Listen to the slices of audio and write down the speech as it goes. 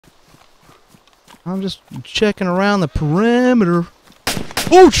I'm just checking around the perimeter.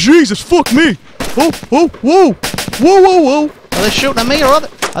 Oh, Jesus, fuck me! Oh, whoa, whoa! Whoa, whoa, whoa! Are they shooting at me or other?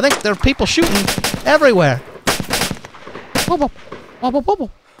 I think there are people shooting everywhere. Whoa, whoa, whoa, whoa, whoa,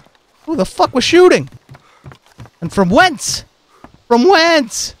 whoa. Who the fuck was shooting? And from whence? From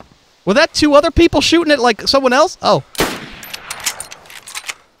whence? Were that two other people shooting at, like, someone else? Oh.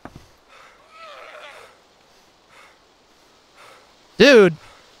 Dude,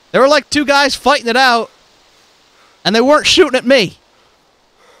 there were like two guys fighting it out, and they weren't shooting at me.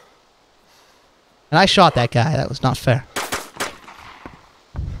 And I shot that guy. That was not fair.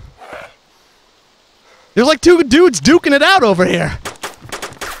 There's like two dudes duking it out over here.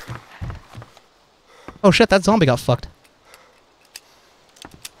 Oh shit, that zombie got fucked.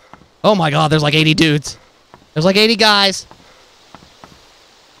 Oh my god, there's like 80 dudes. There's like 80 guys.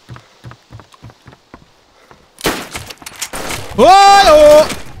 Whoa!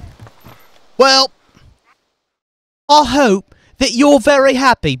 Well, I hope that you're very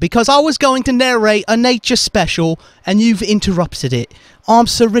happy, because I was going to narrate a nature special and you've interrupted it. I'm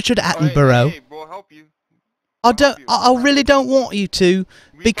Sir Richard Attenborough. Hey, bro, help you. I really don't want you to,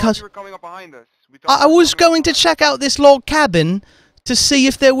 because you were coming up behind us. I was going to check out this log cabin to see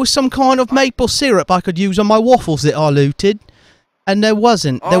if there was some kind of maple syrup I could use on my waffles that I looted, and there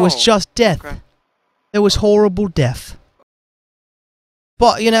wasn't. There was just death. Okay. There was horrible death.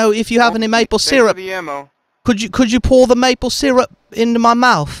 But you know, if you have any maple syrup, the ammo. could you pour the maple syrup into my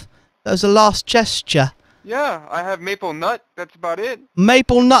mouth? That was a last gesture. Yeah, I have maple nut. That's about it.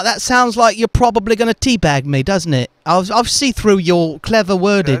 Maple nut. That sounds like you're probably going to teabag me, doesn't it? I've see through your clever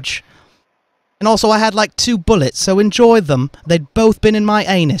wordage. And also, I had like 2 bullets, so enjoy them. They'd both been in my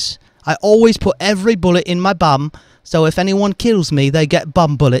anus. I always put every bullet in my bum, so if anyone kills me, they get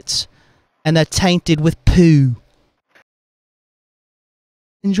bum bullets, and they're tainted with poo.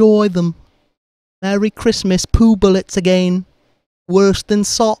 Enjoy them. Merry Christmas, poo bullets again. Worse than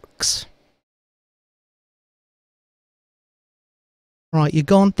socks. Right, you're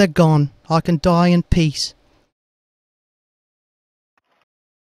gone? They're gone. I can die in peace.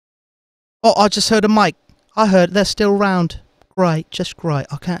 Oh, I just heard a mic. I heard they're still round. Great, just great.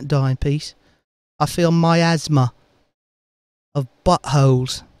 I can't die in peace. I feel miasma of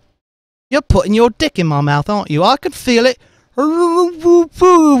buttholes. You're putting your dick in my mouth, aren't you? I can feel it.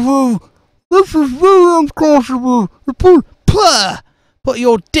 This is very uncomfortable. Put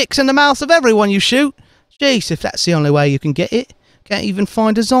your dicks in the mouth of everyone you shoot. Jeez, if that's the only way you can get it. Can't even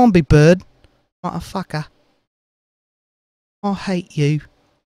find a zombie bird. Motherfucker. I hate you.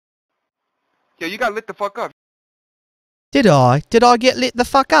 Yeah, you got lit the fuck up. Did I? Did I get lit the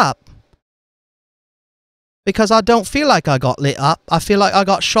fuck up? Because I don't feel like I got lit up. I feel like I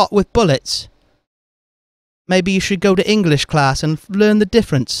got shot with bullets. Maybe you should go to English class and learn the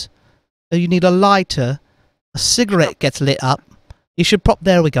difference. You need a lighter. A cigarette gets lit up. You should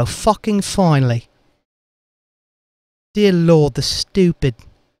there we go. Fucking finally. Dear Lord, the stupid.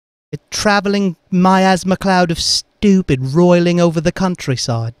 A travelling miasma cloud of stupid roiling over the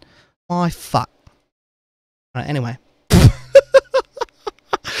countryside. My fuck. Right, anyway.